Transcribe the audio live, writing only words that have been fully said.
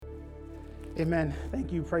Amen.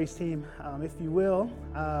 Thank you, praise team. If you will,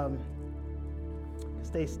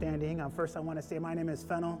 stay standing. First, I want to say my name is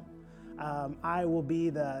Fennel. I will be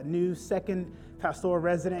the new second pastoral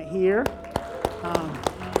resident here.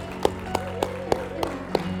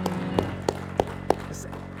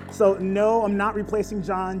 So no, I'm not replacing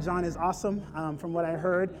John. John is awesome, from what I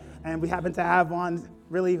heard, and we happen to have on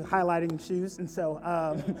really highlighting shoes, and so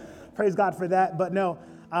praise God for that. But no,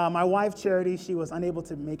 my wife Charity, she was unable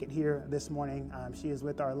to make it here this morning. She is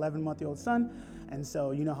with our 11-month-old son, and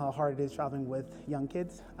so you know how hard it is traveling with young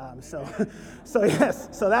kids. So yes,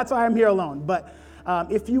 so that's why I'm here alone. But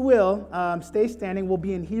if you will, stay standing. We'll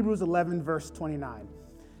be in Hebrews 11, verse 29.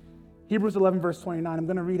 Hebrews 11, verse 29. I'm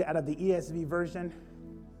going to read it out of the ESV version.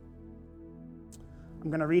 I'm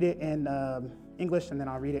going to read it in English, and then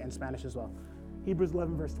I'll read it in Spanish as well. Hebrews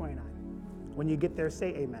 11, verse 29. When you get there, say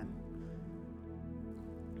amen.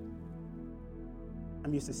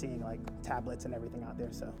 I'm used to seeing like tablets and everything out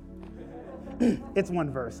there, so it's one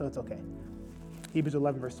verse, so it's okay. Hebrews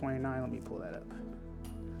 11, verse 29. Let me pull that up.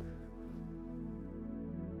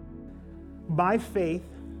 By faith,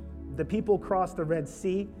 the people crossed the Red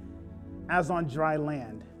Sea as on dry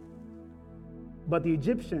land. But the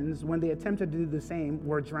Egyptians, when they attempted to do the same,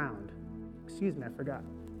 were drowned. Excuse me, I forgot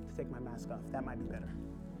to take my mask off. That might be better.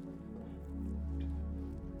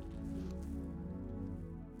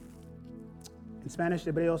 En Spanish,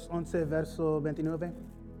 Hebreos 11, verso 29.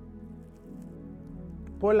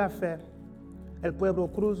 Por la fe, el pueblo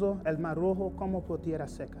cruzó el mar rojo como por tierra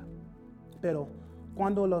seca. Pero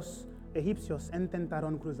cuando los egipcios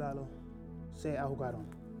intentaron cruzarlo, se ahogaron.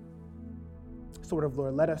 Sword of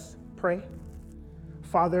Lord, let us pray.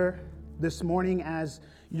 Father, this morning as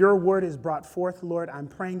your word is brought forth, Lord, I'm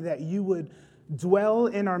praying that you would dwell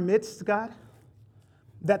in our midst, God.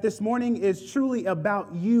 That this morning is truly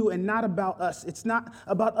about you and not about us. It's not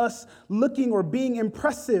about us looking or being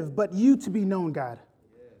impressive, but you to be known, God.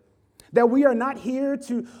 That we are not here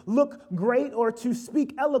to look great or to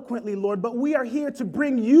speak eloquently, Lord, but we are here to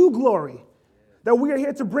bring you glory. That we are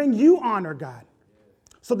here to bring you honor, God.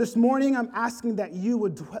 So this morning, I'm asking that you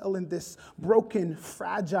would dwell in this broken,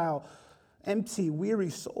 fragile, empty,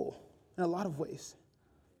 weary soul in a lot of ways.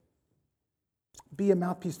 Be a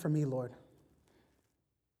mouthpiece for me, Lord.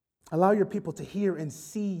 Allow your people to hear and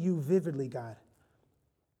see you vividly, God.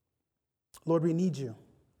 Lord, we need you.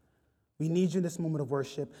 We need you in this moment of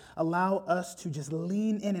worship. Allow us to just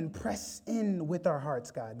lean in and press in with our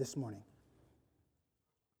hearts, God, this morning.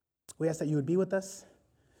 We ask that you would be with us.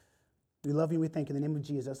 We love you and we thank you. In the name of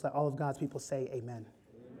Jesus, let all of God's people say amen.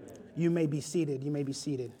 Amen. You may be seated. You may be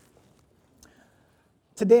seated.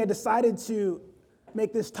 Today I decided to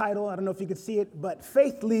make this title. I don't know if you could see it, but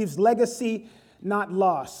Faith Leaves Legacy, Not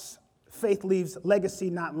Loss. Faith leaves legacy,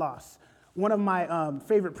 not loss. One of my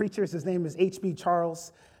favorite preachers, his name is H.B.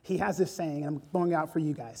 Charles. He has this saying, and I'm throwing it out for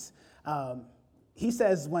you guys. He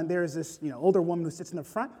says when there's this older woman who sits in the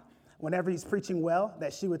front, whenever he's preaching well,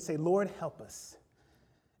 that she would say, Lord, help us.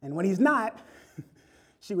 And when he's not,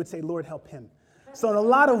 she would say, Lord, help him. So in a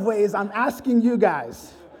lot of ways, I'm asking you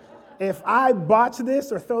guys, if I botch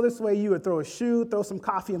this or throw this away, you would throw a shoe, throw some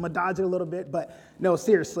coffee, and massage it a little bit. But no,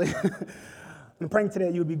 seriously. I'm praying today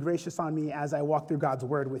that you would be gracious on me as I walk through God's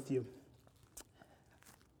word with you.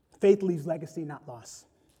 Faith leaves legacy, not loss.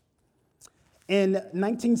 In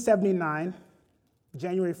 1979,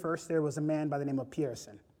 January 1st, there was a man by the name of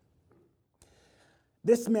Pierson.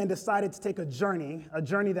 This man decided to take a journey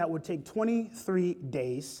that would take 23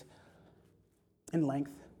 days in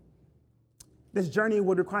length. This journey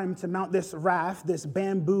would require him to mount this raft, this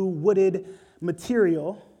bamboo wooded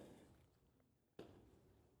material.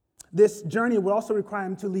 This journey would also require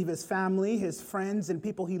him to leave his family, his friends, and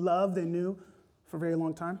people he loved and knew for a very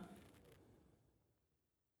long time.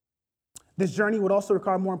 This journey would also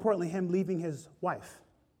require, more importantly, him leaving his wife.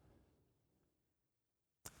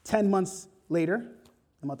 10 months later,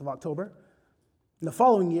 the month of October, in the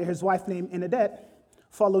following year, his wife named Inadette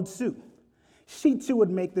followed suit. She too would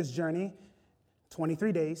make this journey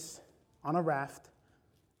 23 days on a raft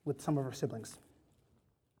with some of her siblings.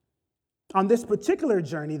 On this particular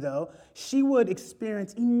journey, though, she would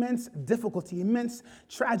experience immense difficulty, immense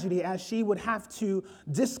tragedy, as she would have to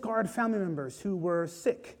discard family members who were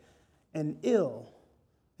sick and ill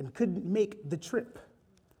and couldn't make the trip,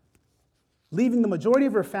 leaving the majority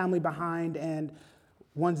of her family behind and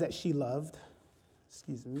ones that she loved.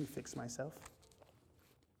 Excuse me, let me fix myself.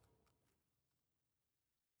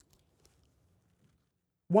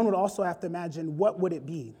 One would also have to imagine, what would it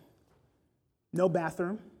be? No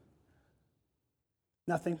bathroom,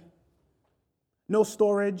 nothing. No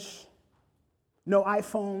storage, no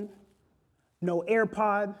iPhone, no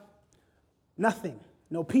AirPod, Nothing.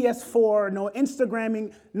 No PS4, no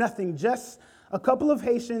Instagramming, nothing. Just a couple of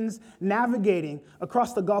Haitians navigating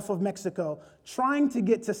across the Gulf of Mexico, trying to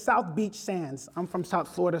get to South Beach Sands. I'm from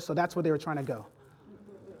South Florida, so that's where they were trying to go.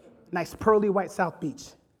 Nice pearly white South Beach.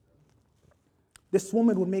 This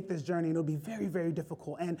woman would make this journey, and it would be very, very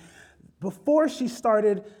difficult. And before she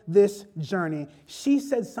started this journey, she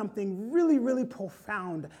said something really, really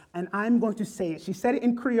profound, and I'm going to say it. She said it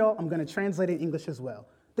in Creole. I'm going to translate it in English as well.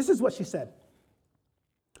 This is what she said.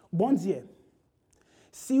 Bon Dieu,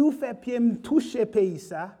 si vous faites pied me toucher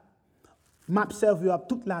pays ça, m'observe yo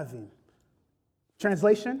toute la vie.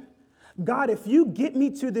 Translation, God, if you get me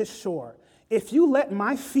to this shore, if you let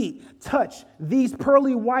my feet touch these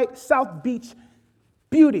pearly white South Beach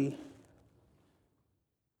beauty,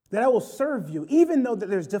 that I will serve you, even though that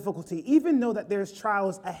there's difficulty, even though that there's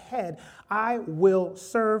trials ahead, I will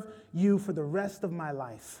serve you for the rest of my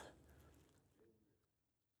life.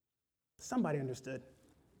 Somebody understood.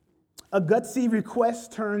 A gutsy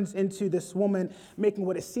request turns into this woman making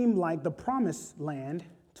what it seemed like the promised land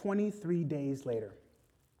 23 days later.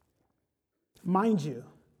 Mind you,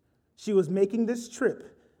 she was making this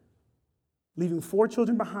trip, leaving 4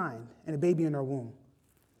 children behind and a baby in her womb.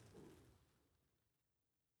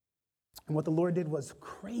 And what the Lord did was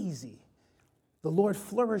crazy. The Lord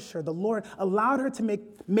flourished her. The Lord allowed her to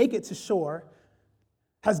make it to shore,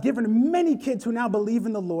 has given her many kids who now believe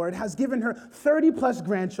in the Lord, has given her 30-plus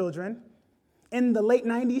grandchildren. In the late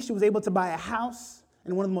 90s, she was able to buy a house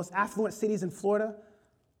in one of the most affluent cities in Florida,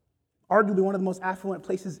 arguably one of the most affluent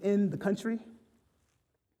places in the country.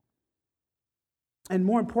 And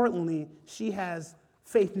more importantly, she has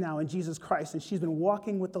faith now in Jesus Christ, and she's been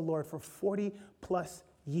walking with the Lord for 40-plus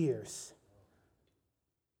years.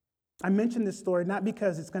 I mention this story not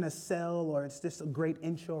because it's going to sell or it's just a great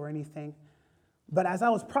intro or anything, but as I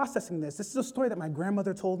was processing this is a story that my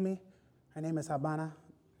grandmother told me. Her name is Habana.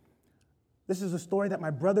 This is a story that my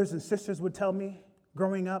brothers and sisters would tell me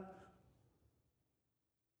growing up.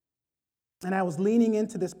 And I was leaning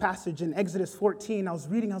into this passage in Exodus 14. I was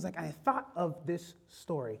reading, I was like, I thought of this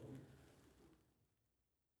story.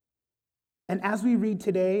 And as we read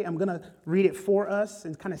today, I'm going to read it for us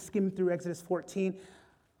and kind of skim through Exodus 14.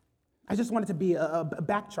 I just want it to be a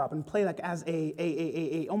backdrop and play like as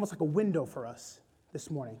a almost like a window for us this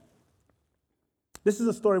morning. This is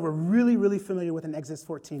a story we're really, really familiar with in Exodus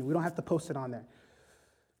 14. We don't have to post it on there.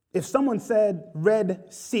 If someone said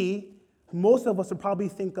Red Sea, most of us would probably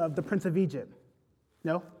think of the Prince of Egypt.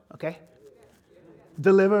 No? Okay.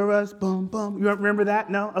 Deliver us, boom, boom. You remember that?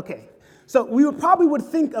 No? Okay. So we would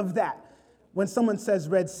think of that when someone says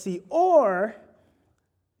Red Sea. Or,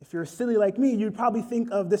 if you're silly like me, you'd probably think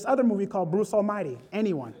of this other movie called Bruce Almighty.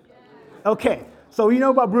 Anyone? Okay. So you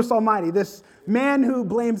know about Bruce Almighty, this man who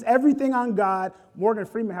blames everything on God. Morgan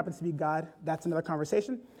Freeman happens to be God. That's another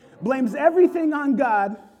conversation. Blames everything on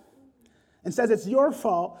God and says it's your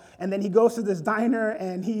fault. And then he goes to this diner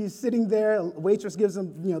and he's sitting there. A waitress gives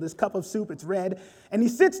him, this cup of soup. It's red. And he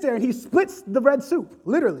sits there and he splits the red soup,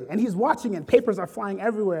 literally. And he's watching it. Papers are flying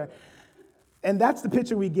everywhere. And that's the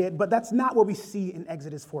picture we get. But that's not what we see in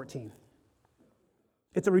Exodus 14.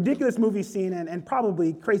 It's a ridiculous movie scene and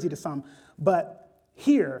probably crazy to some. But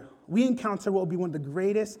here, we encounter what will be one of the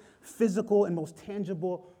greatest physical and most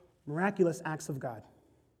tangible, miraculous acts of God.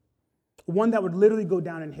 One that would literally go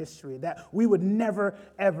down in history, that we would never,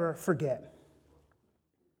 ever forget.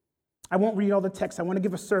 I won't read all the text. I want to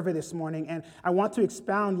give a survey this morning, and I want to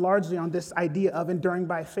expound largely on this idea of enduring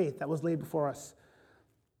by faith that was laid before us.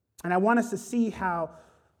 And I want us to see how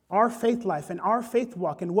our faith life and our faith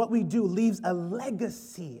walk and what we do leaves a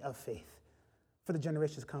legacy of faith for the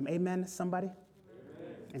generations to come. Amen, somebody?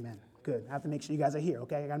 Amen. Good. I have to make sure you guys are here,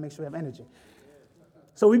 okay? I got to make sure we have energy.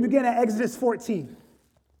 So we begin at Exodus 14.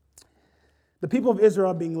 The people of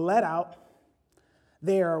Israel are being led out.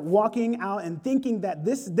 They are walking out and thinking that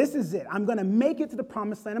this is it. I'm going to make it to the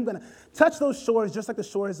promised land. I'm going to touch those shores just like the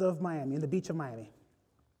shores of Miami and the beach of Miami.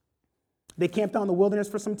 They camped out in the wilderness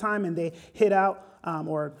for some time and they hid out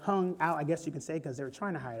or hung out, I guess you can say, because they were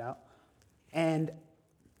trying to hide out. And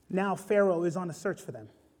now Pharaoh is on a search for them.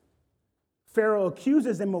 Pharaoh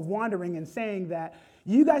accuses them of wandering and saying that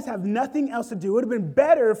you guys have nothing else to do. It would have been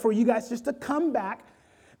better for you guys just to come back,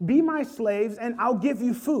 be my slaves, and I'll give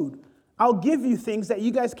you food. I'll give you things that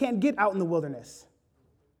you guys can't get out in the wilderness.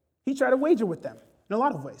 He tried to wager with them in a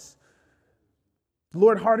lot of ways. The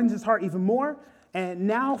Lord hardens his heart even more, and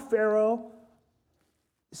now Pharaoh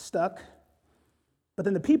is stuck. But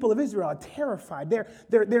then the people of Israel are terrified. They're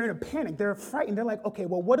in a panic. They're frightened. They're like, okay,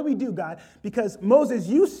 well, what do we do, God? Because Moses,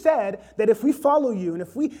 you said that if we follow you and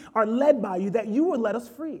if we are led by you, that you will let us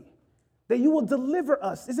free, that you will deliver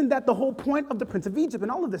us. Isn't that the whole point of the Prince of Egypt and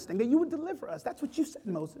all of this thing, that you would deliver us? That's what you said,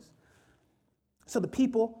 Moses. So the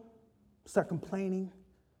people start complaining,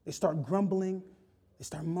 they start grumbling, they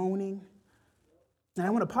start moaning. And I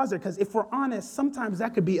want to pause there because if we're honest, sometimes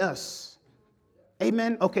that could be us.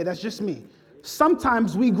 Amen? Okay, that's just me.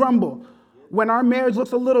 Sometimes we grumble. When our marriage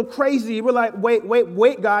looks a little crazy, we're like,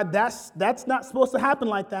 wait, God, that's not supposed to happen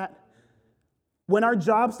like that. When our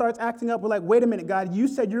job starts acting up, we're like, wait a minute, God, you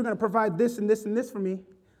said you're going to provide this and this and this for me.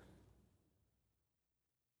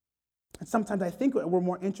 And sometimes I think we're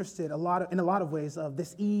more interested in a lot of ways of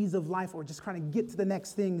this ease of life or just trying to get to the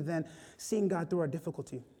next thing than seeing God through our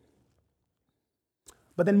difficulty.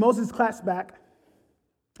 But then Moses claps back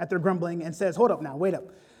at their grumbling and says, hold up now, wait up.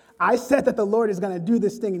 I said that the Lord is going to do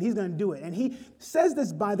this thing, and he's going to do it. And he says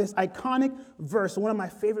this by this iconic verse, one of my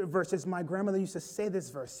favorite verses. My grandmother used to say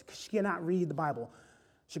this verse because she cannot read the Bible.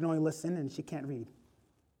 She can only listen, and she can't read.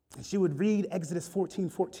 And she would read Exodus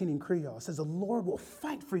 14:14 in Creole. It says, the Lord will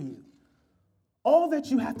fight for you. All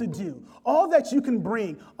that you have to do, all that you can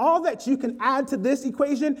bring, all that you can add to this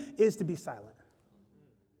equation is to be silent.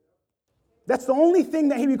 That's the only thing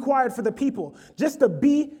that he required for the people, just to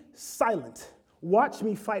be silent. Watch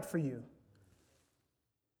me fight for you.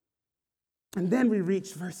 And then we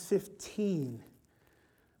reach verse 15,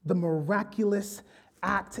 the miraculous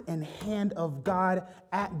act and hand of God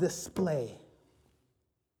at display.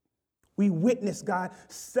 We witness God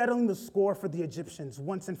settling the score for the Egyptians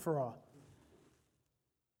once and for all.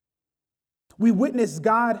 We witness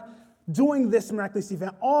God doing this miraculous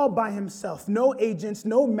event all by himself. No agents,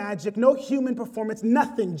 no magic, no human performance,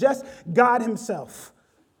 nothing, just God himself.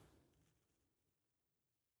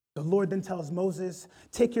 The Lord then tells Moses,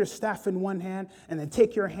 take your staff in one hand and then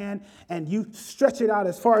take your hand and you stretch it out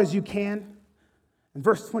as far as you can. In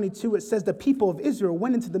verse 22, it says, the people of Israel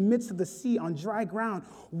went into the midst of the sea on dry ground,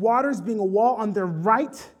 waters being a wall on their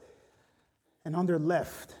right and on their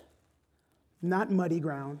left. Not muddy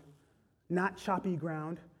ground, not choppy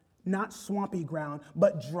ground, not swampy ground,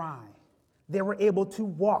 but dry. They were able to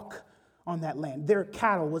walk on that land. Their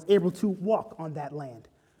cattle was able to walk on that land.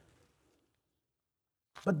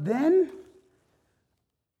 But then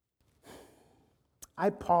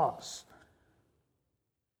I pause.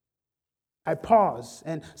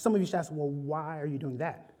 And some of you should ask, well, why are you doing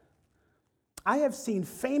that? I have seen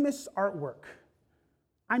famous artwork.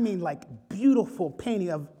 I mean, like beautiful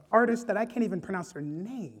painting of artists that I can't even pronounce their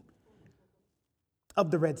name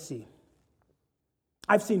of the Red Sea.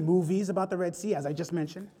 I've seen movies about the Red Sea, as I just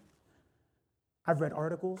mentioned. I've read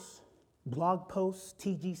articles, blog posts,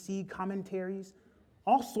 TGC, commentaries,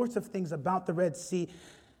 all sorts of things about the Red Sea.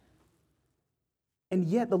 And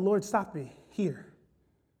yet the Lord stopped me here.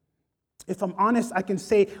 If I'm honest, I can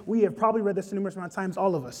say we have probably read this a numerous amount of times,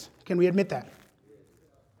 all of us. Can we admit that?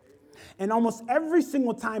 And almost every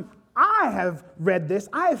single time I have read this,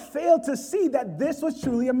 I have failed to see that this was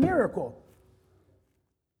truly a miracle.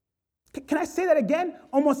 Can I say that again?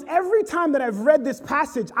 Almost every time that I've read this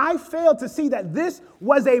passage, I failed to see that this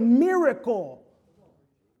was a miracle.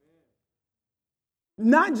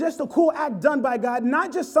 Not just a cool act done by God,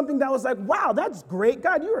 not just something that was like, wow, that's great.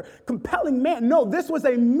 God, you're a compelling man. No, this was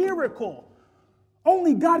a miracle.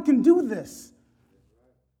 Only God can do this.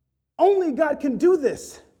 Only God can do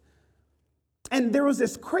this. And there was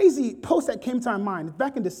this crazy post that came to my mind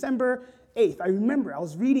back in December 8th. I remember I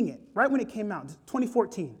was reading it right when it came out,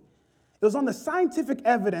 2014. It was on the scientific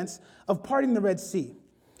evidence of parting the Red Sea.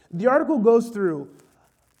 The article goes through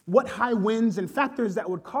what high winds and factors that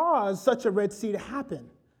would cause such a Red Sea to happen.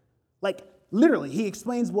 Like, literally, he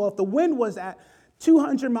explains, well, if the wind was at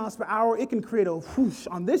 200 miles per hour, it can create a whoosh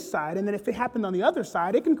on this side, and then if it happened on the other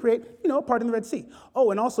side, it can create, part in the Red Sea.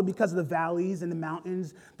 Oh, and also because of the valleys and the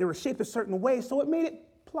mountains, they were shaped a certain way, so it made it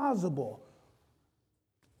plausible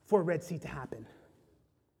for a Red Sea to happen.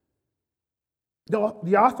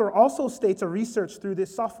 The author also states a research through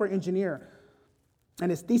this software engineer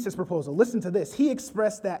and his thesis proposal. Listen to this. He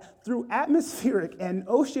expressed that through atmospheric and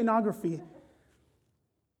oceanography,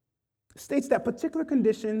 states that particular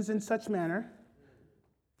conditions in such manner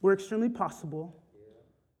were extremely possible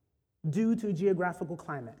due to geographical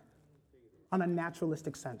climate on a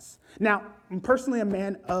naturalistic sense. Now, I'm personally a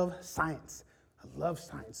man of science. I love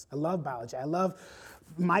science. I love biology. I love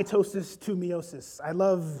mitosis to meiosis. I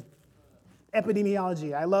love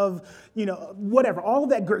epidemiology. I love, whatever, all of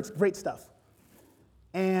that great stuff.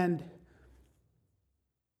 And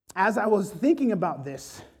as I was thinking about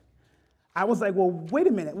this, I was like, well, wait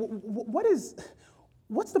a minute.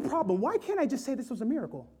 What's the problem? Why can't I just say this was a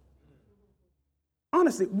miracle?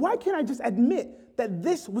 Honestly, why can't I just admit that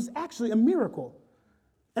this was actually a miracle?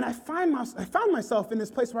 And I found myself in this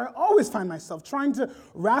place where I always find myself trying to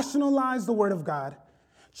rationalize the Word of God,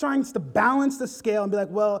 trying to balance the scale and be like,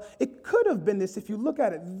 well, it could have been this if you look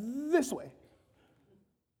at it this way.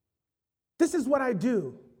 This is what I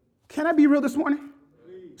do. Can I be real this morning?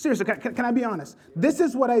 Seriously, can I be honest? This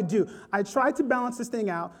is what I do. I try to balance this thing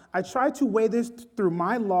out. I try to weigh this through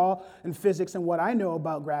my law and physics and what I know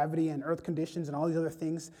about gravity and earth conditions and all these other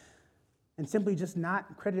things, and simply just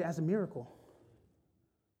not credit it as a miracle.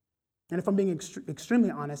 And if I'm being extremely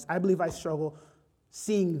honest, I believe I struggle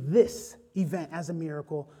seeing this event as a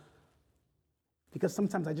miracle because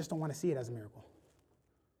sometimes I just don't want to see it as a miracle.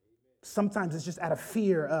 Sometimes it's just out of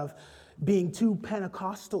fear of being too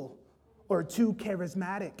Pentecostal or too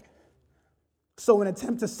charismatic. So in an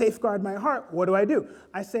attempt to safeguard my heart, what do?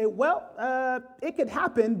 I say, well, it could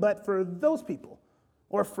happen, but for those people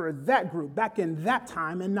or for that group back in that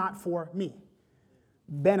time and not for me.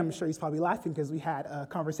 Ben, I'm sure he's probably laughing because we had a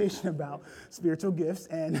conversation about spiritual gifts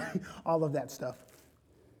and all of that stuff.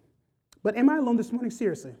 But am I alone this morning?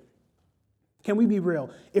 Seriously. Can we be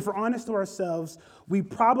real? If we're honest to ourselves, we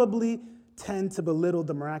probably tend to belittle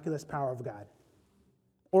the miraculous power of God.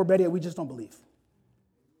 Or better yet, we just don't believe.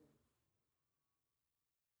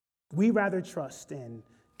 We rather trust in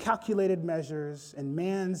calculated measures and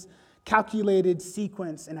man's calculated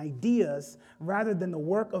sequence and ideas rather than the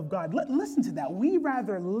work of God. Listen to that. We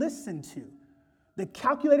rather listen to the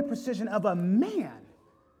calculated precision of a man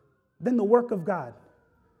than the work of God.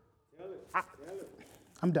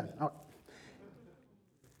 I'm done. All right.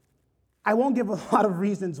 I won't give a lot of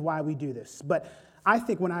reasons why we do this, but I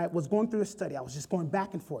think when I was going through this study, I was just going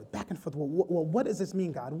back and forth. Well, what does this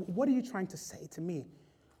mean, God? What are you trying to say to me?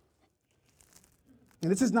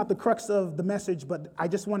 And this is not the crux of the message, but I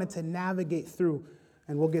just wanted to navigate through,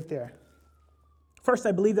 and we'll get there. First,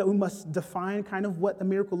 I believe that we must define kind of what a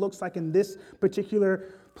miracle looks like in this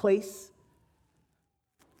particular place.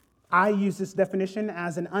 I use this definition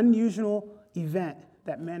as an unusual event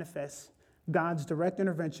that manifests God's direct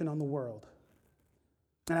intervention on the world.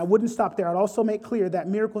 And I wouldn't stop there. I'd also make clear that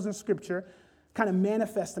miracles in Scripture kind of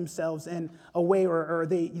manifest themselves in a way, or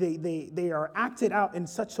they are acted out in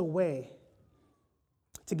such a way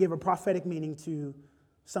to give a prophetic meaning to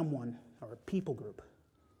someone or a people group.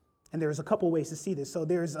 And there's a couple ways to see this. So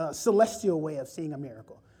there's a celestial way of seeing a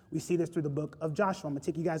miracle. We see this through the book of Joshua. I'm going to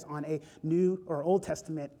take you guys on a New or Old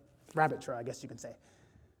Testament rabbit trail, I guess you can say.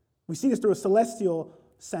 We see this through a celestial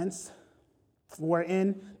sense, where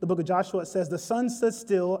in the book of Joshua it says, the sun stood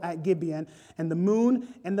still at Gibeon and the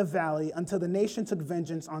moon in the valley until the nation took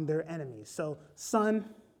vengeance on their enemies. So sun,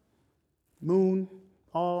 moon,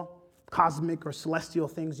 all cosmic or celestial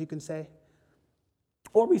things you can say.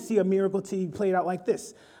 Or we see a miracle to be played out like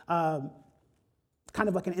this, kind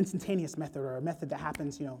of like an instantaneous method or a method that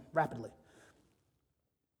happens, rapidly.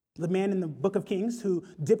 The man in the book of Kings who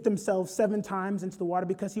dipped himself 7 times into the water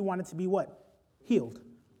because he wanted to be what? Healed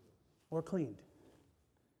or cleaned.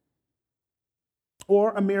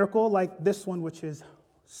 Or a miracle like this one, which is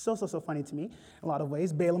so funny to me in a lot of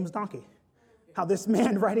ways, Balaam's donkey. How this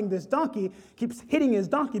man riding this donkey keeps hitting his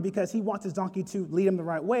donkey because he wants his donkey to lead him the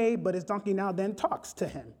right way, but his donkey now then talks to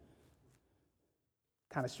him.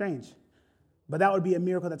 Kind of strange. But that would be a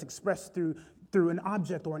miracle that's expressed through an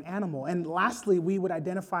object or an animal. And lastly, we would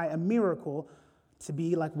identify a miracle to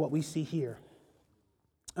be like what we see here.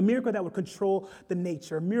 A miracle that would control the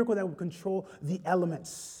nature, a miracle that would control the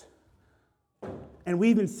elements. And we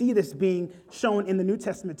even see this being shown in the New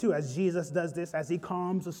Testament too, as Jesus does this, as he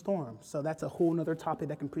calms a storm. So that's a whole other topic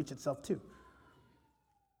that can preach itself too.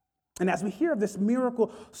 And as we hear of this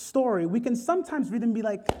miracle story, we can sometimes read and be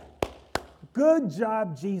like, good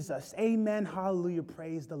job, Jesus. Amen, hallelujah,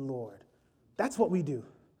 praise the Lord. That's what we do.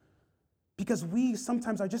 Because we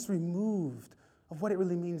sometimes are just removed of what it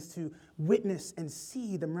really means to witness and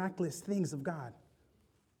see the miraculous things of God.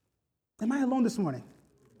 Am I alone this morning?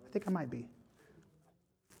 I think I might be.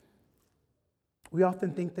 We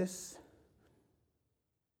often think this.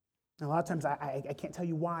 And a lot of times, I can't tell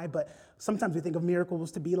you why, but sometimes we think of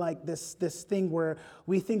miracles to be like this thing where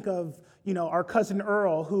we think of, our cousin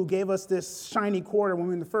Earl who gave us this shiny quarter when we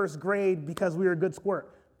were in the first grade because we were a good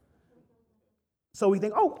squirt. So we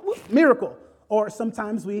think, oh, miracle. Or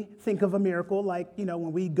sometimes we think of a miracle like,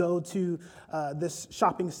 when we go to this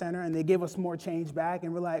shopping center and they give us more change back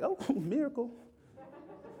and we're like, oh, miracle.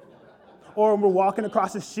 Or when we're walking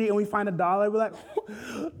across the street and we find $1, we're like,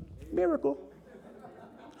 miracle.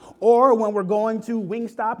 Or when we're going to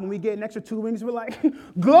Wingstop and we get an extra 2 wings, we're like,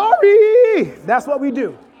 glory! That's what we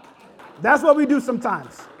do. That's what we do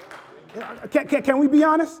sometimes. Can we be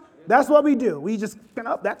honest? That's what we do. We just,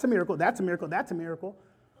 that's a miracle, that's a miracle, that's a miracle.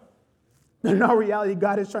 But in our reality,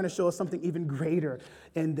 God is trying to show us something even greater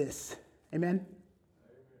in this. Amen?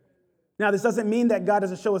 Now, this doesn't mean that God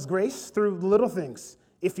doesn't show us grace through the little things.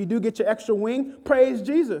 If you do get your extra wing, praise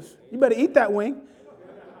Jesus. You better eat that wing.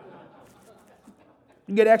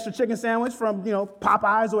 You get an extra chicken sandwich from,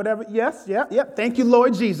 Popeyes or whatever. Yes, yep. Thank you,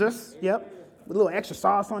 Lord Jesus. Yep. With a little extra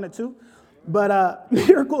sauce on it too. But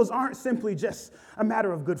miracles aren't simply just a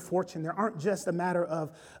matter of good fortune. They aren't just a matter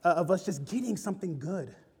of us just getting something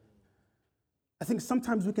good. I think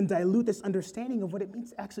sometimes we can dilute this understanding of what it means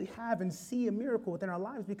to actually have and see a miracle within our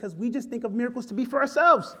lives because we just think of miracles to be for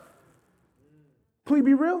ourselves. Can we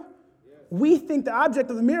be real? We think the object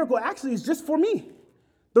of the miracle actually is just for me.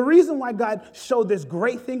 The reason why God showed this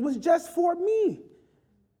great thing was just for me.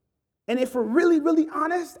 And if we're really, really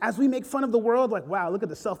honest, as we make fun of the world, like, wow, look at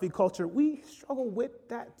the selfie culture, we struggle with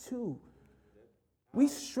that too. We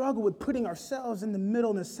struggle with putting ourselves in the middle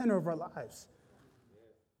and the center of our lives.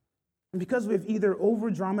 And because we've either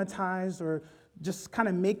over-dramatized or just kind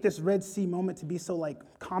of make this Red Sea moment to be so like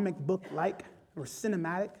comic book-like or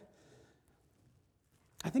cinematic,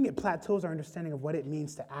 I think it plateaus our understanding of what it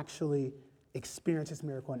means to actually experience this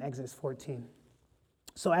miracle in Exodus 14.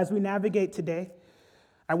 So as we navigate today,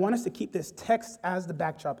 I want us to keep this text as the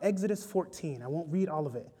backdrop, Exodus 14. I won't read all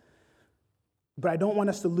of it. But I don't want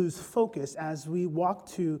us to lose focus as we walk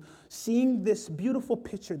to seeing this beautiful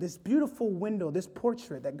picture, this beautiful window, this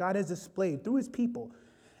portrait that God has displayed through his people,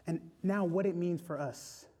 and now what it means for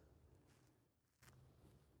us.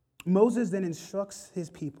 Moses then instructs his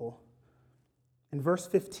people in verse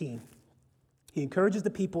 15. He encourages the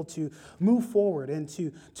people to move forward and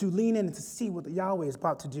to lean in and to see what Yahweh is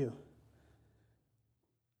about to do.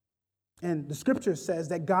 And the scripture says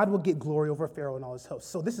that God will get glory over Pharaoh and all his hosts.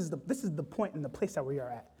 So this is the point and the place that we are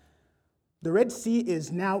at. The Red Sea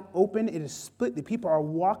is now open. It is split. The people are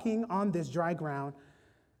walking on this dry ground.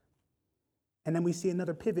 And then we see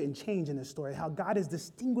another pivot and change in this story, how God is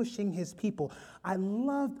distinguishing his people. I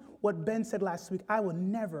loved what Ben said last week. I will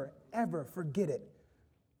never, ever forget it.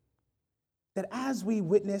 That as we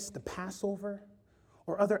witness the Passover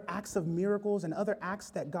or other acts of miracles and other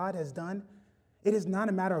acts that God has done, it is not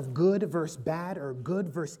a matter of good versus bad or good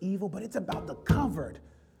versus evil, but it's about the covered.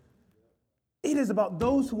 It is about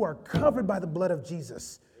those who are covered by the blood of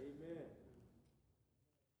Jesus. Amen.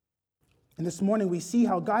 And this morning we see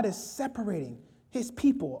how God is separating his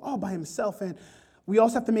people all by himself. And we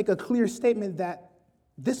also have to make a clear statement that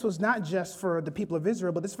this was not just for the people of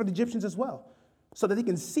Israel, but this is for the Egyptians as well, so that they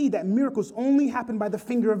can see that miracles only happen by the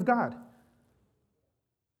finger of God.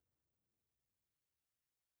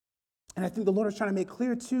 And I think the Lord is trying to make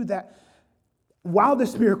clear, too, that while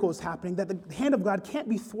this miracle is happening, that the hand of God can't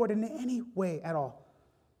be thwarted in any way at all.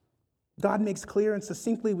 God makes clear and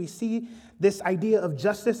succinctly, we see this idea of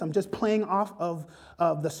justice. I'm just playing off of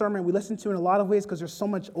the sermon we listened to in a lot of ways because there's so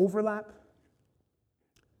much overlap.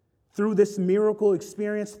 Through this miracle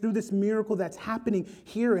experience, through this miracle that's happening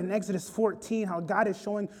here in Exodus 14, how God is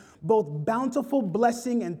showing both bountiful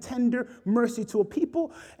blessing and tender mercy to a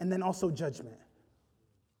people, and then also judgment.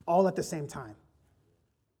 All at the same time.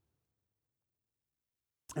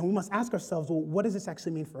 And we must ask ourselves, well, what does this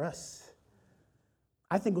actually mean for us?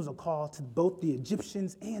 I think it was a call to both the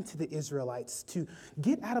Egyptians and to the Israelites to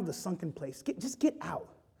get out of the sunken place. Just get out.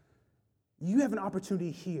 You have an opportunity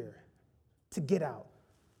here to get out.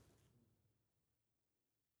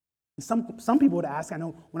 And some people would ask, I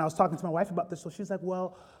know when I was talking to my wife about this, so she's like,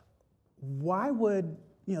 well, why would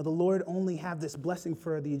the Lord only have this blessing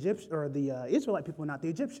for the Egyptians or the Israelite people, not the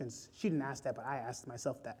Egyptians? She didn't ask that, but I asked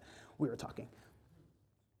myself that. We were talking.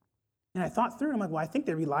 And I thought through, I'm like, well, I think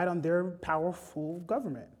they relied on their powerful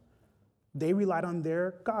government. They relied on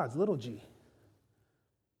their gods, little g.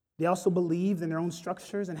 They also believed in their own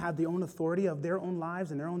structures and had the own authority of their own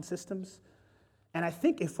lives and their own systems. And I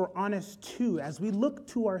think if we're honest too, as we look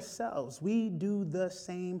to ourselves, we do the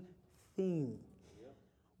same thing.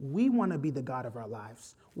 We want to be the God of our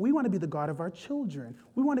lives. We want to be the God of our children.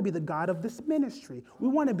 We want to be the God of this ministry. We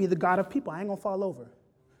want to be the God of people. I ain't going to fall over.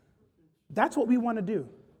 That's what we want to do.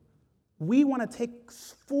 We want to take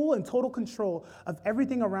full and total control of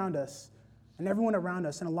everything around us and everyone around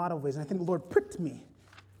us in a lot of ways. And I think the Lord pricked me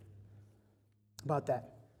about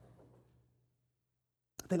that.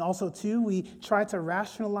 I think also, too, we try to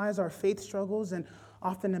rationalize our faith struggles and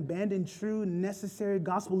often abandon true, necessary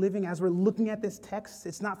gospel living as we're looking at this text.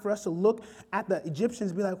 It's not for us to look at the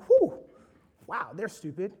Egyptians and be like, whew, wow, they're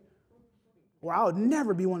stupid. Or I would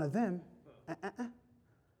never be one of them.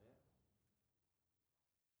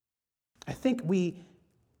 I think we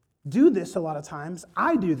do this a lot of times.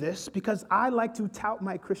 I do this because I like to tout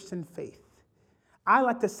my Christian faith. I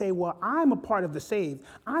like to say, well, I'm a part of the saved.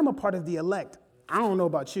 I'm a part of the elect. I don't know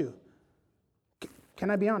about you. Can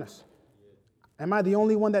I be honest? Am I the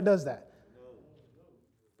only one that does that?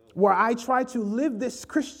 Where I try to live this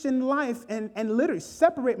Christian life and literally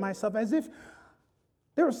separate myself as if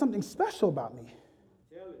there was something special about me.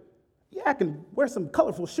 Yeah, I can wear some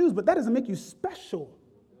colorful shoes, but that doesn't make you special.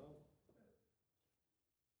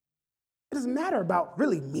 It doesn't matter about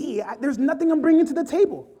really me. There's nothing I'm bringing to the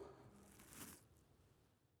table.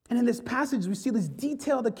 And in this passage, we see this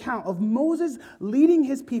detailed account of Moses leading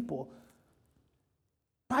his people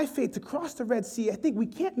by faith to cross the Red Sea. I think we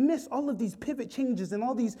can't miss all of these pivot changes and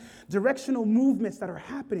all these directional movements that are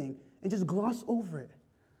happening and just gloss over it.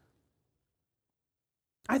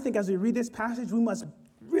 I think as we read this passage, we must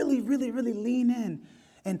really, really, really lean in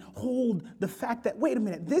and hold the fact that, wait a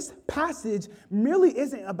minute, this passage merely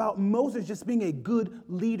isn't about Moses just being a good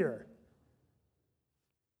leader.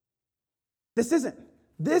 This isn't.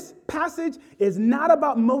 This passage is not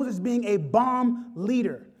about Moses being a bomb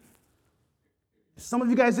leader. If some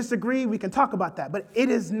of you guys disagree, we can talk about that, but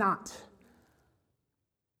it is not.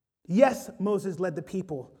 Yes, Moses led the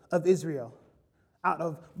people of Israel out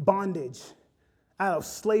of bondage, out of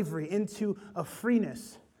slavery, into a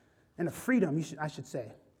freeness and a freedom, I should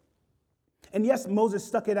say. And yes, Moses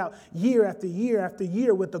stuck it out year after year after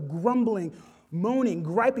year with the grumbling, moaning,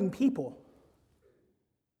 griping people.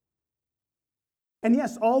 And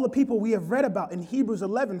yes, all the people we have read about in Hebrews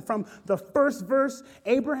 11, from the first verse,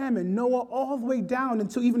 Abraham and Noah, all the way down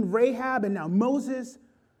until even Rahab and now Moses.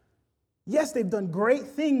 Yes, they've done great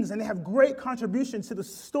things and they have great contributions to the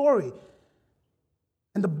story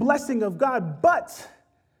and the blessing of God, but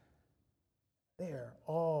they are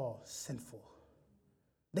all sinful.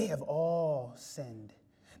 They have all sinned.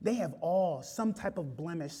 They have all some type of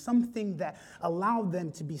blemish, something that allowed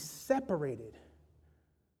them to be separated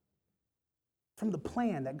from the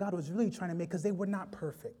plan that God was really trying to make, because they were not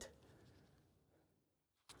perfect.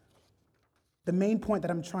 The main point that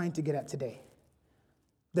I'm trying to get at today,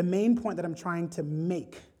 the main point that I'm trying to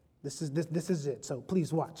make, this is it, so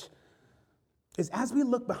please watch, is as we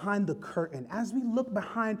look behind the curtain, as we look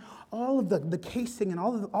behind all of the casing and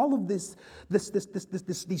all of these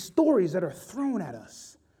stories that are thrown at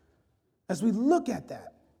us, as we look at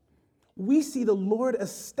that, we see the Lord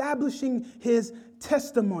establishing his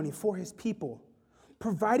testimony for his people,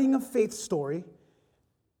 providing a faith story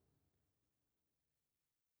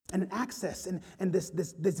and an access and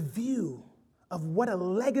this view of what a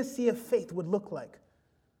legacy of faith would look like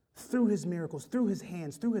through his miracles, through his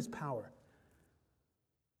hands, through his power.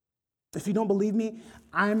 If you don't believe me,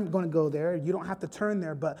 I'm going to go there. You don't have to turn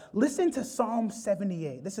there, but listen to Psalm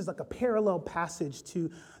 78. This is like a parallel passage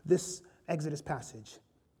to this Exodus passage.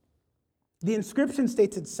 The inscription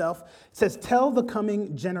states itself, it says, "Tell the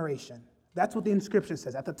coming generation." That's what the inscription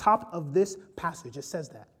says. At the top of this passage, it says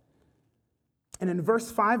that. And in verse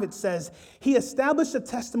 5, it says, "He established a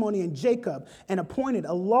testimony in Jacob and appointed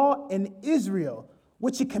a law in Israel,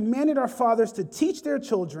 which he commanded our fathers to teach their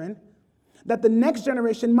children, that the next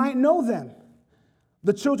generation might know them,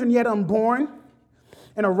 the children yet unborn,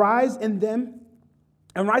 and arise and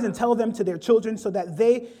tell them to their children, so that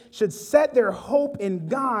they should set their hope in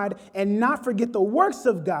God and not forget the works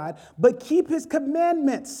of God, but keep his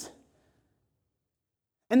commandments.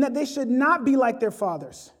 And that they should not be like their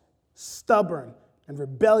fathers, stubborn and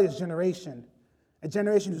rebellious generation, a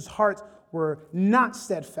generation whose hearts were not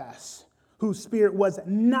steadfast, whose spirit was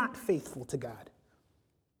not faithful to God."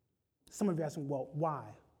 Some of you are asking, well,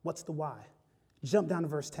 why? What's the why? Jump down to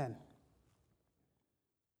verse 10.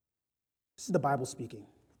 This is the Bible speaking,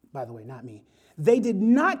 by the way, not me. "They did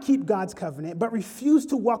not keep God's covenant, but refused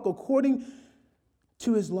to walk according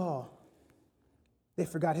to his law. They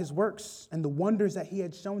forgot his works and the wonders that he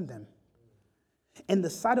had shown them. In the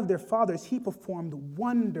sight of their fathers, he performed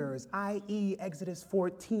wonders," i.e. Exodus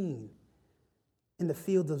 14, "in the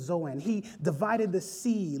fields of Zoan. He divided the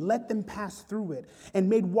sea, let them pass through it, and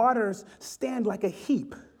made waters stand like a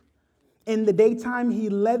heap. In the daytime, he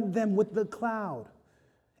led them with the cloud,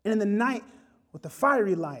 and in the night with the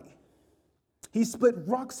fiery light. He split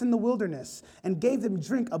rocks in the wilderness and gave them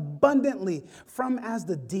drink abundantly from as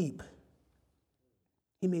the deep.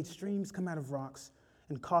 He made streams come out of rocks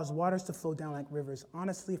and caused waters to flow down like rivers."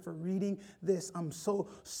 Honestly, for reading this, I'm so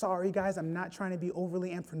sorry, guys. I'm not trying to be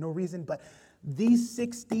overly amped for no reason, but these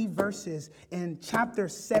 60 verses in chapter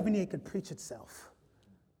 78 could preach itself.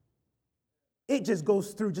 It just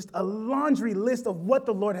goes through just a laundry list of what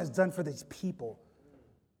the Lord has done for these people.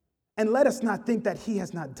 And let us not think that he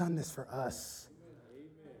has not done this for us.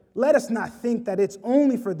 let us not think that it's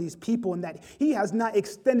only for these people and that he has not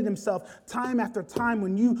extended himself time after time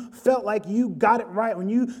when you felt like you got it right, when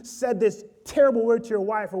you said this terrible word to your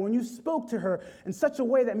wife, or when you spoke to her in such a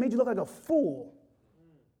way that made you look like a fool.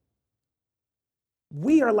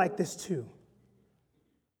 We are like this too.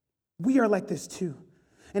 We are like this too.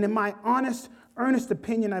 And in my honest, earnest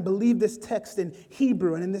opinion, I believe this text in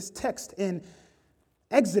Hebrew and in this text in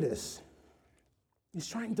Exodus is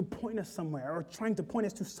trying to point us somewhere, or trying to point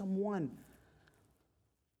us to someone.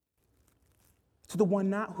 To the one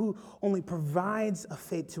not who only provides a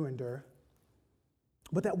faith to endure,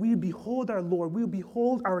 but that we behold our Lord, we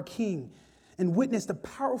behold our King, and witness the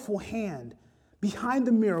powerful hand behind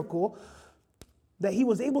the miracle that he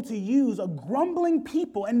was able to use a grumbling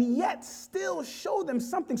people and yet still show them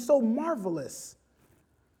something so marvelous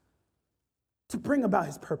to bring about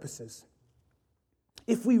his purposes.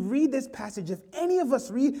 If we read this passage, if any of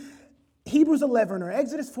us read Hebrews 11 or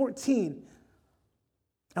Exodus 14,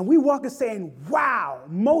 and we walk in saying, wow,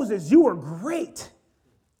 Moses, you were great,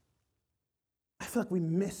 I feel like we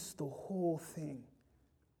miss the whole thing.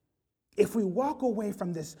 If we walk away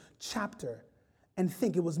from this chapter and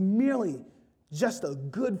think it was merely just a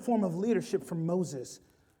good form of leadership from Moses,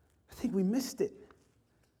 I think we missed it.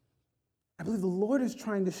 I believe the Lord is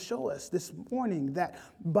trying to show us this morning that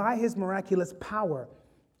by his miraculous power,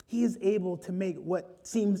 he is able to make what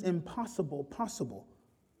seems impossible possible.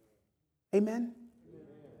 Amen?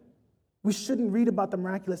 We shouldn't read about the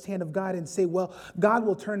miraculous hand of God and say, well, God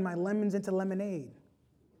will turn my lemons into lemonade.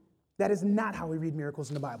 That is not how we read miracles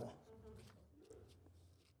in the Bible.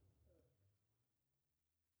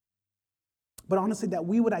 But honestly, that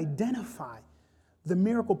we would identify the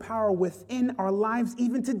miracle power within our lives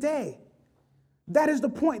even today. That is the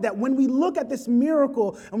point, that when we look at this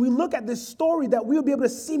miracle and we look at this story, that we'll be able to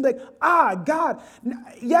see like, God,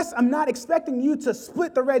 yes, I'm not expecting you to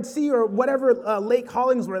split the Red Sea or whatever, Lake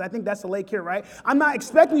Hollingsworth, I think that's the lake here, right? I'm not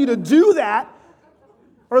expecting you to do that.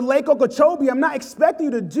 Or Lake Okeechobee, I'm not expecting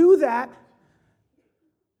you to do that.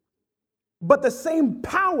 But the same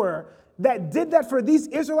power that did that for these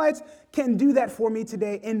Israelites can do that for me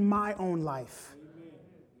today in my own life.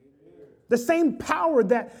 The same power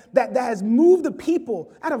that has moved the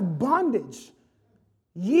people out of bondage,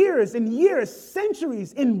 years and years,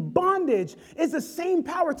 centuries in bondage, is the same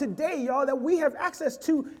power today, y'all, that we have access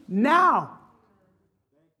to now.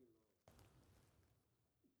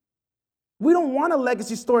 We don't want a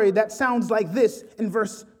legacy story that sounds like this in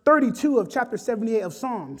verse 32 of chapter 78 of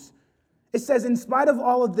Psalms. It says, in spite of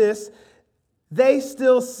all of this, they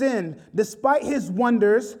still sinned. Despite his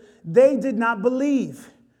wonders, they did not believe.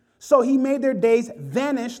 So he made their days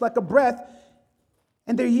vanish like a breath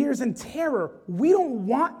and their years in terror. We don't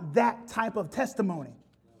want that type of testimony.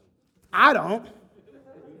 I don't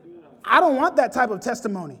want that type of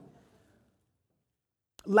testimony.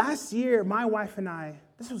 Last year, my wife and I,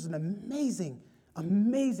 this was an amazing,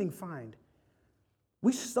 amazing find.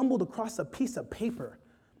 We stumbled across a piece of paper.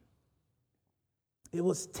 It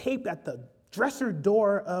was taped at the dresser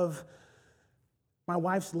door of my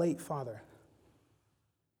wife's late father.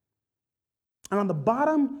 And on the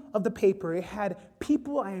bottom of the paper, it had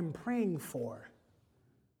people I am praying for.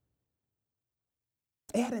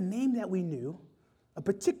 It had a name that we knew, a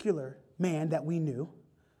particular man that we knew.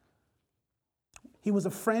 He was a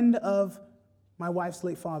friend of my wife's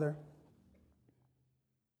late father.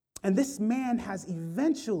 And this man has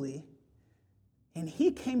eventually, and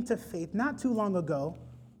he came to faith not too long ago,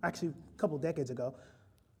 actually a couple decades ago,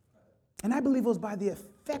 and I believe it was by the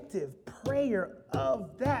effective prayer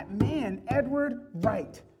of that man, Edward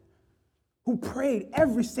Wright, who prayed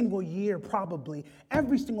every single year, probably,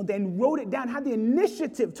 every single day, and wrote it down, had the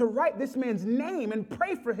initiative to write this man's name and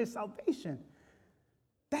pray for his salvation.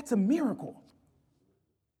 That's a miracle.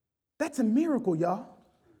 That's a miracle, y'all.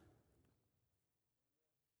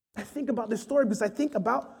 I think about this story because I think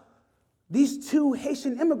about these two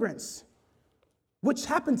Haitian immigrants, which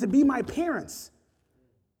happened to be my parents,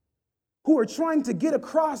 who were trying to get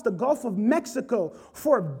across the Gulf of Mexico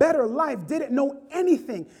for a better life, didn't know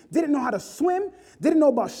anything, didn't know how to swim, didn't know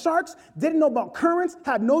about sharks, didn't know about currents,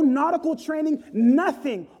 had no nautical training,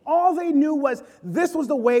 nothing. All they knew was this was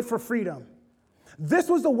the way for freedom. This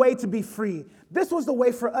was the way to be free. This was the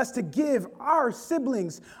way for us to give our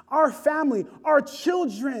siblings, our family, our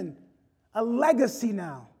children a legacy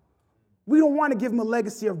now. We don't want to give them a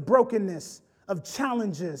legacy of brokenness, of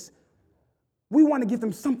challenges. We want to give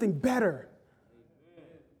them something better.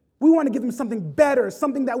 We want to give them something better,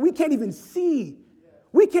 something that we can't even see.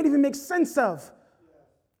 We can't even make sense of.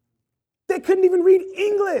 They couldn't even read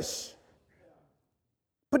English.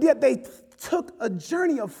 But yet they took a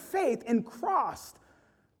journey of faith and crossed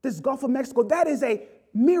this Gulf of Mexico, that is a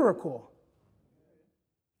miracle.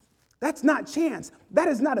 That's not chance. That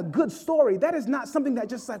is not a good story. That is not something that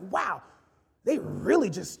just like, wow, they really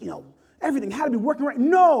just, everything had to be working right.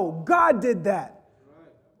 No, God did that.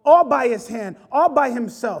 All by his hand, all by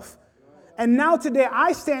himself. And now today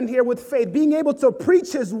I stand here with faith, being able to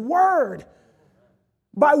preach his word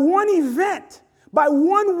by one event, by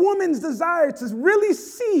one woman's desire to really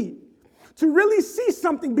see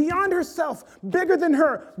something beyond herself, bigger than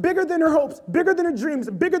her hopes, bigger than her dreams,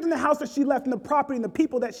 bigger than the house that she left and the property and the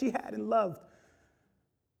people that she had and loved.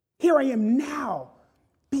 Here I am now,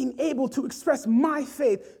 being able to express my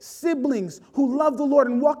faith, siblings who love the Lord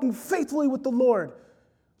and walking faithfully with the Lord,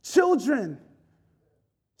 children.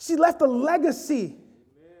 She left a legacy.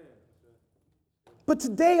 But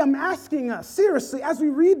today I'm asking us, seriously, as we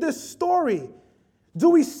read this story, do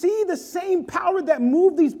we see the same power that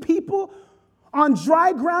moved these people on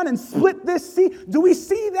dry ground and split this sea? Do we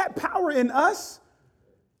see that power in us?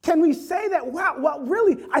 Can we say that, wow, well,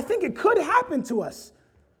 really, I think it could happen to us?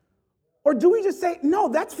 Or do we just say, no,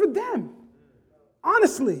 that's for them?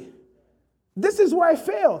 Honestly, this is where I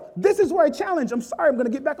fail. This is where I challenge. I'm sorry, I'm going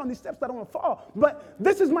to get back on these steps. I don't want to fall. But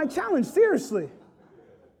this is my challenge, seriously.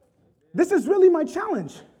 This is really my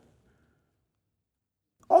challenge.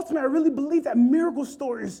 Ultimately, I really believe that miracle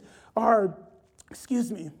stories are,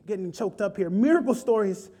 getting choked up here. Miracle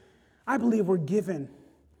stories, I believe, were given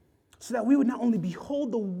so that we would not only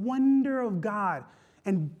behold the wonder of God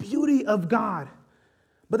and beauty of God,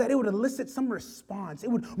 but that it would elicit some response. It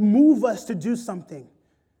would move us to do something.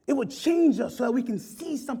 It would change us so that we can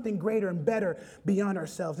see something greater and better beyond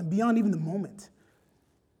ourselves and beyond even the moment.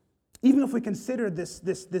 Even if we consider this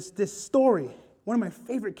story, one of my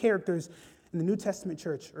favorite characters in the New Testament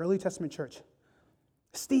church, early Testament church,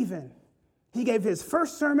 Stephen. He gave his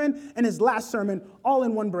first sermon and his last sermon all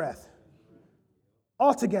in one breath,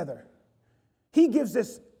 all together. He gives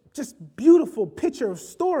this just beautiful picture of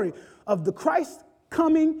story of the Christ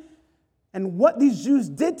coming and what these Jews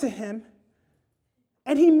did to him.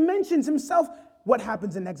 And he mentions himself what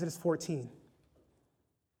happens in Exodus 14.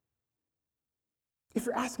 If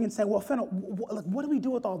you're asking and saying, well, Fennel, what do we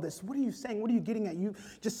do with all this? What are you saying? What are you getting at? You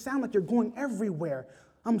just sound like you're going everywhere.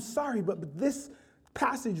 I'm sorry, but this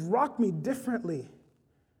passage rocked me differently.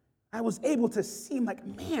 I was able to see,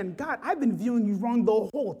 man, God, I've been viewing you wrong the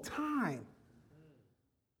whole time.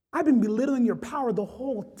 I've been belittling your power the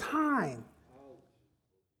whole time.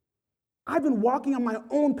 I've been walking on my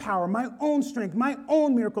own power, my own strength, my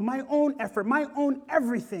own miracle, my own effort, my own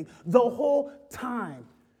everything the whole time.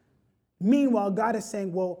 Meanwhile, God is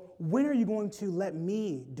saying, well, when are you going to let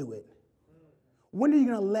me do it? When are you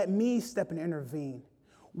going to let me step and intervene?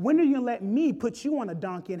 When are you going to let me put you on a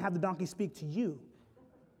donkey and have the donkey speak to you?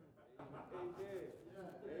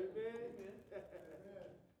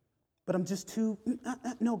 But I'm just too,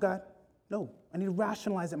 no, God, no. I need to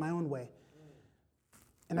rationalize it my own way.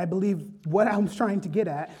 And I believe what I'm trying to get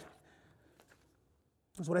at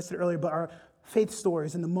is what I said earlier, but our faith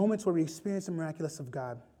stories and the moments where we experience the miraculous of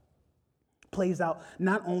God plays out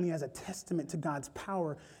not only as a testament to God's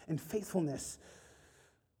power and faithfulness,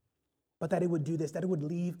 but that it would do this, that it would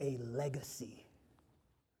leave a legacy.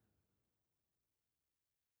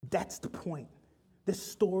 That's the point. This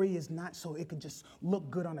story is not so it could just look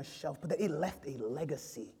good on a shelf, but that it left a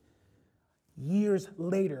legacy. Years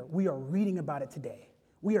later, we are reading about it today.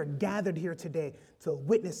 We are gathered here today to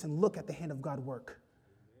witness and look at the hand of God work.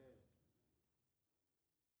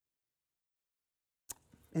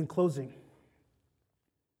 In closing,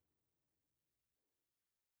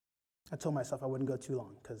 I told myself I wouldn't go too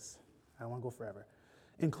long because I don't want to go forever.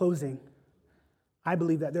 In closing, I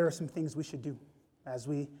believe that there are some things we should do as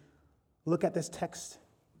we look at this text,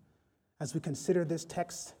 as we consider this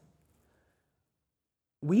text.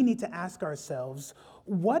 We need to ask ourselves,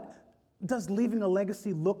 what does leaving a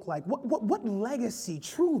legacy look like? What legacy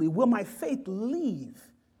truly will my faith leave?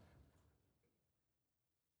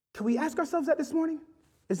 Can we ask ourselves that this morning?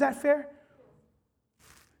 Is that fair?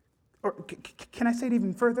 Or can I say it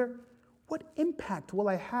even further? What impact will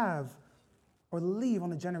I have or leave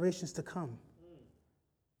on the generations to come?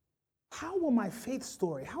 How will my faith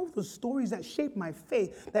story, how will the stories that shape my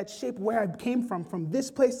faith, that shape where I came from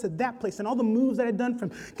this place to that place, and all the moves that I've done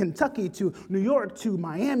from Kentucky to New York to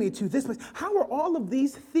Miami to this place, how are all of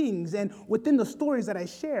these things and within the stories that I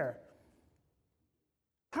share,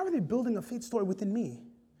 how are they building a faith story within me?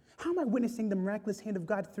 How am I witnessing the miraculous hand of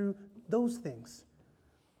God through those things?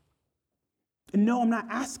 And no, I'm not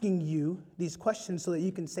asking you these questions so that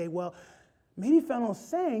you can say, well, maybe Fennel's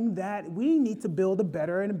saying that we need to build a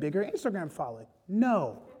better and a bigger Instagram following.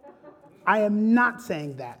 No, I am not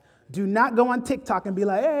saying that. Do not go on TikTok and be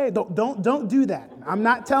like, hey, don't do that. I'm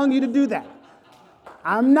not telling you to do that.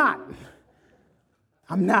 I'm not.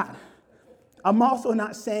 I'm also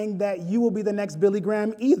not saying that you will be the next Billy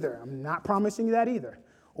Graham either. I'm not promising you that either.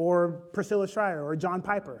 Or Priscilla Schreier, or John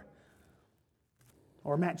Piper,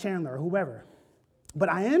 or Matt Chandler, or whoever. But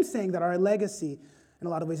I am saying that our legacy, in a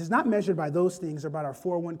lot of ways, is not measured by those things, or about our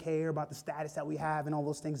 401k, or about the status that we have, and all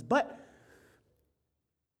those things. But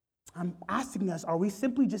I'm asking us, are we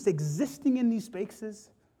simply just existing in these spaces?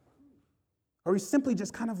 Are we simply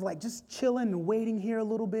just kind of like just chilling and waiting here a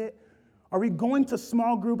little bit? Are we going to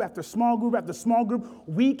small group after small group after small group,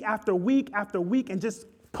 week after week after week, and just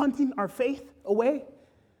punting our faith away?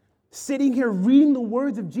 Sitting here reading the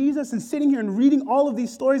words of Jesus and sitting here and reading all of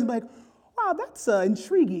these stories and be like, wow, that's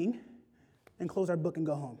intriguing, and close our book and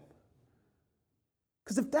go home.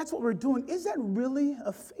 Because if that's what we're doing, is that really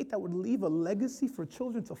a faith that would leave a legacy for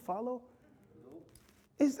children to follow?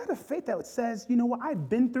 Is that a faith that says, you know what, I've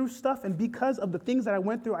been through stuff, and because of the things that I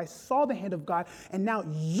went through, I saw the hand of God, and now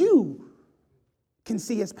you can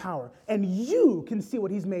see his power, and you can see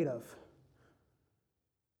what he's made of?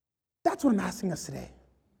 That's what I'm asking us today.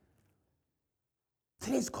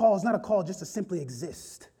 Today's call is not a call just to simply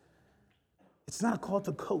exist. It's not a call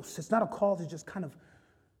to coast. It's not a call to just kind of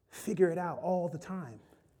figure it out all the time.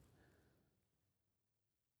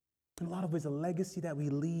 In a lot of ways, the legacy that we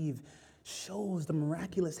leave shows the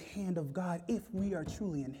miraculous hand of God if we are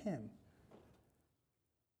truly in him.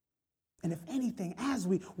 And if anything, as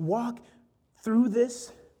we walk through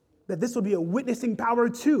this, that this will be a witnessing power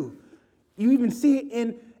too. You even see it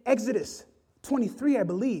in Exodus 23, I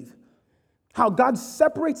believe, how God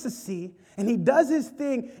separates the sea and he does his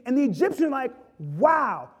thing, and the Egyptians are like,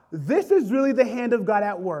 wow, this is really the hand of God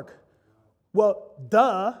at work. Well,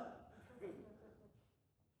 duh.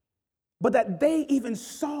 But that they even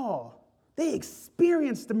saw, they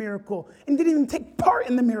experienced the miracle and didn't even take part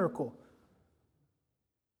in the miracle.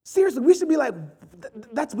 Seriously, we should be like,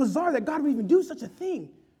 that's bizarre that God would even do such a thing.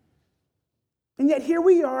 And yet here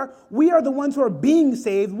we are the ones who are being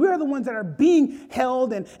saved, we are the ones that are being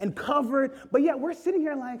held and covered, but yet we're sitting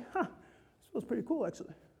here like, this feels pretty cool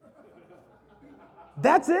actually.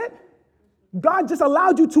 That's it? God just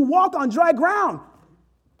allowed you to walk on dry ground.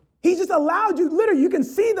 He just allowed you, literally, you can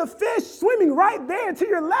see the fish swimming right there to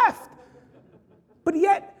your left. But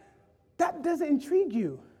yet, that doesn't intrigue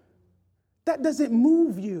you. That doesn't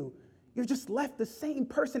move you. You're just left the same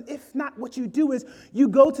person. If not, what you do is you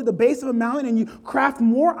go to the base of a mountain and you craft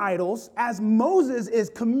more idols as Moses is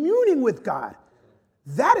communing with God.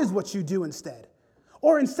 That is what you do instead.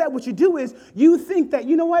 Or instead, what you do is you think that,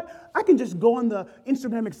 you know what, I can just go on the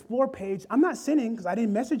Instagram Explore page. I'm not sinning because I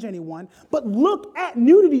didn't message anyone, but look at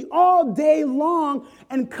nudity all day long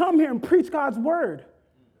and come here and preach God's word.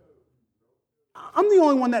 I'm the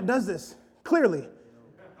only one that does this, clearly.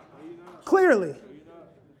 Clearly.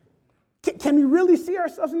 Can we really see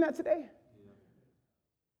ourselves in that today?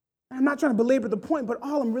 I'm not trying to belabor the point, but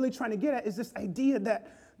all I'm really trying to get at is this idea that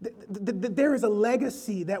there is a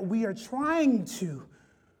legacy that we are trying to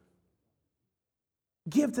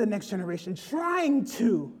give to the next generation, trying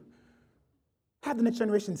to have the next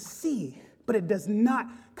generation see, but it does not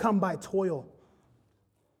come by toil.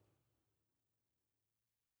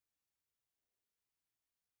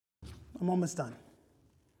 I'm almost done.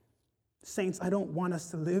 Saints, I don't want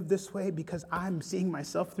us to live this way because I'm seeing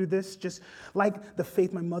myself through this. Just like the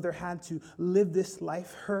faith my mother had to live this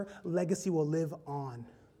life, her legacy will live on.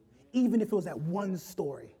 Even if it was that one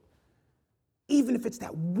story. Even if it's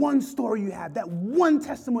that one story you have, that one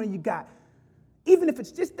testimony you got. Even if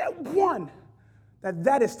it's just that one,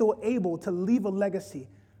 that is still able to leave a legacy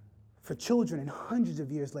for children and hundreds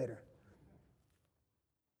of years later.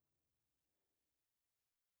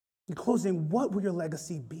 In closing, what will your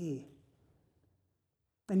legacy be?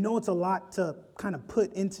 I know it's a lot to kind of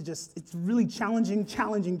put into it's really challenging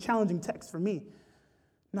text for me. I'm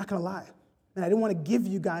not going to lie. And I didn't want to give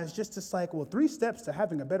you guys just like, 3 steps to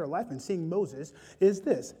having a better life and seeing Moses is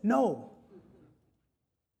this. No.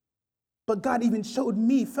 But God even showed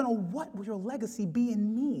me, Fennel, what will your legacy be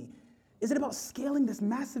in me? Is it about scaling this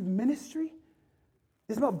massive ministry?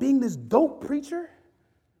 Is it about being this dope preacher?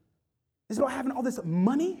 Is it about having all this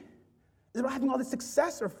money? Is it about having all this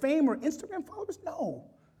success or fame or Instagram followers? No.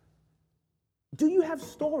 Do you have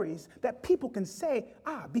stories that people can say,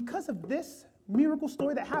 because of this miracle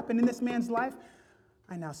story that happened in this man's life,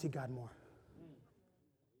 I now see God more?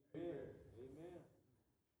 Amen.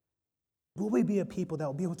 Will we be a people that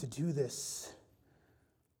will be able to do this?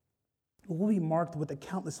 Will we be marked with the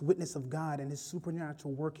countless witness of God and his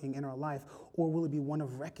supernatural working in our life, or will it be one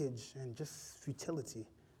of wreckage and just futility?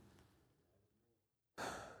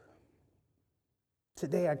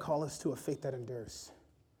 Today I call us to a faith that endures.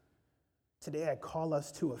 Today I call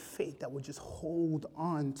us to a faith that will just hold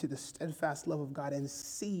on to the steadfast love of God and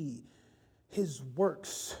see his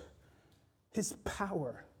works, his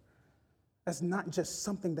power, as not just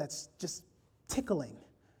something that's just tickling,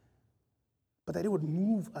 but that it would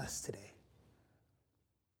move us today.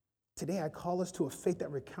 Today I call us to a faith that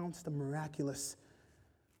recounts the miraculous,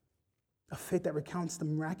 a faith that recounts the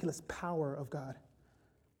miraculous power of God.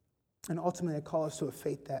 And ultimately I call us to a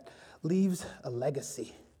faith that leaves a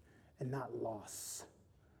legacy and not loss.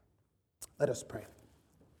 Let us pray.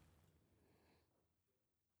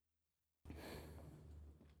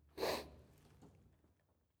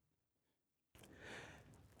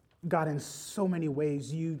 God, in so many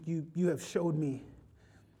ways, you have showed me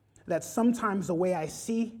that sometimes the way I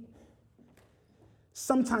see,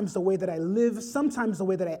 sometimes the way that I live, sometimes the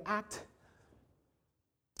way that I act,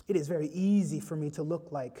 it is very easy for me to look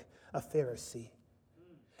like a Pharisee.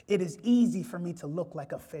 It is easy for me to look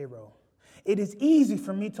like a Pharaoh. It is easy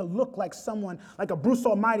for me to look like someone, like a Bruce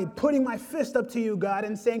Almighty, putting my fist up to you, God,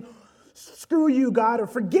 and saying, screw you, God, or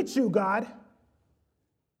forget you, God.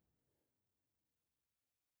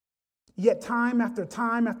 Yet time after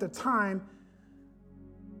time after time,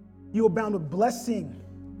 you abound with blessing.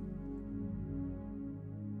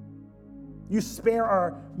 You spare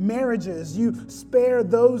our marriages. You spare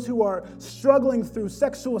those who are struggling through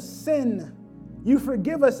sexual sin. You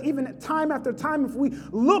forgive us even time after time if we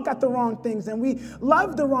look at the wrong things and we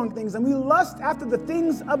love the wrong things and we lust after the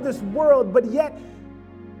things of this world, but yet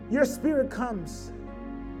your Spirit comes.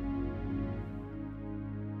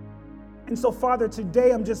 And so, Father,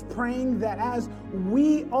 today I'm just praying that as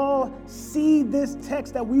we all see this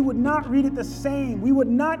text, that we would not read it the same. We would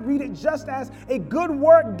not read it just as a good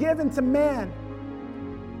work given to man,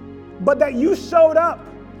 but that you showed up.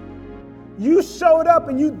 You showed up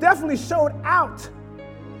and you definitely showed out.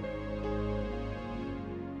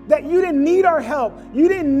 That you didn't need our help. You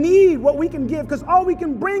didn't need what we can give, because all we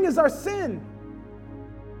can bring is our sin.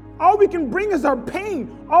 All we can bring is our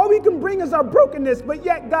pain. All we can bring is our brokenness. But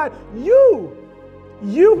yet, God, you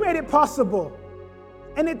made it possible.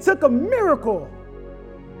 And it took a miracle.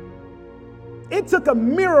 It took a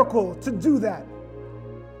miracle to do that.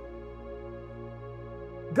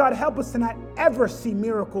 God, help us to not ever see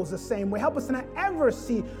miracles the same way. Help us to not ever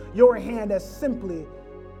see your hand as simply,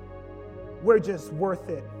 we're just worth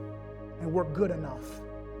it and we're good enough.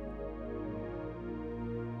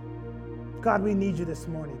 God, we need you this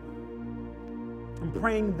morning. I'm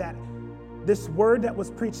praying that this word that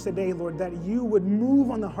was preached today, Lord, that you would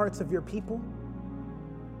move on the hearts of your people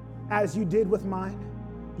as you did with mine.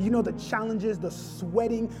 You know the challenges, the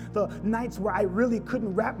sweating, the nights where I really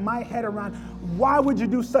couldn't wrap my head around, why would you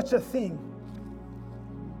do such a thing?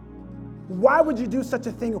 Why would you do such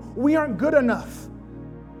a thing? We aren't good enough.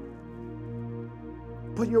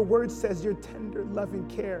 But your word says your tender, loving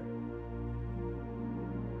care,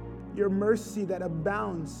 your mercy that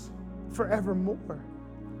abounds forevermore.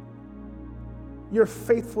 Your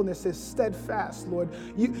faithfulness is steadfast, Lord.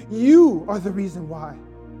 You are the reason why.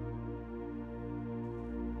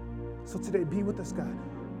 So today, be with us, God,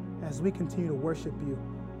 as we continue to worship you.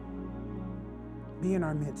 Be in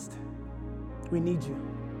our midst. We need you.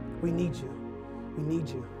 We need you. We need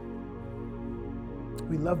you.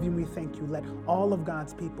 We love you and we thank you. Let all of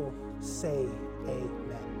God's people say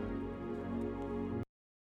amen.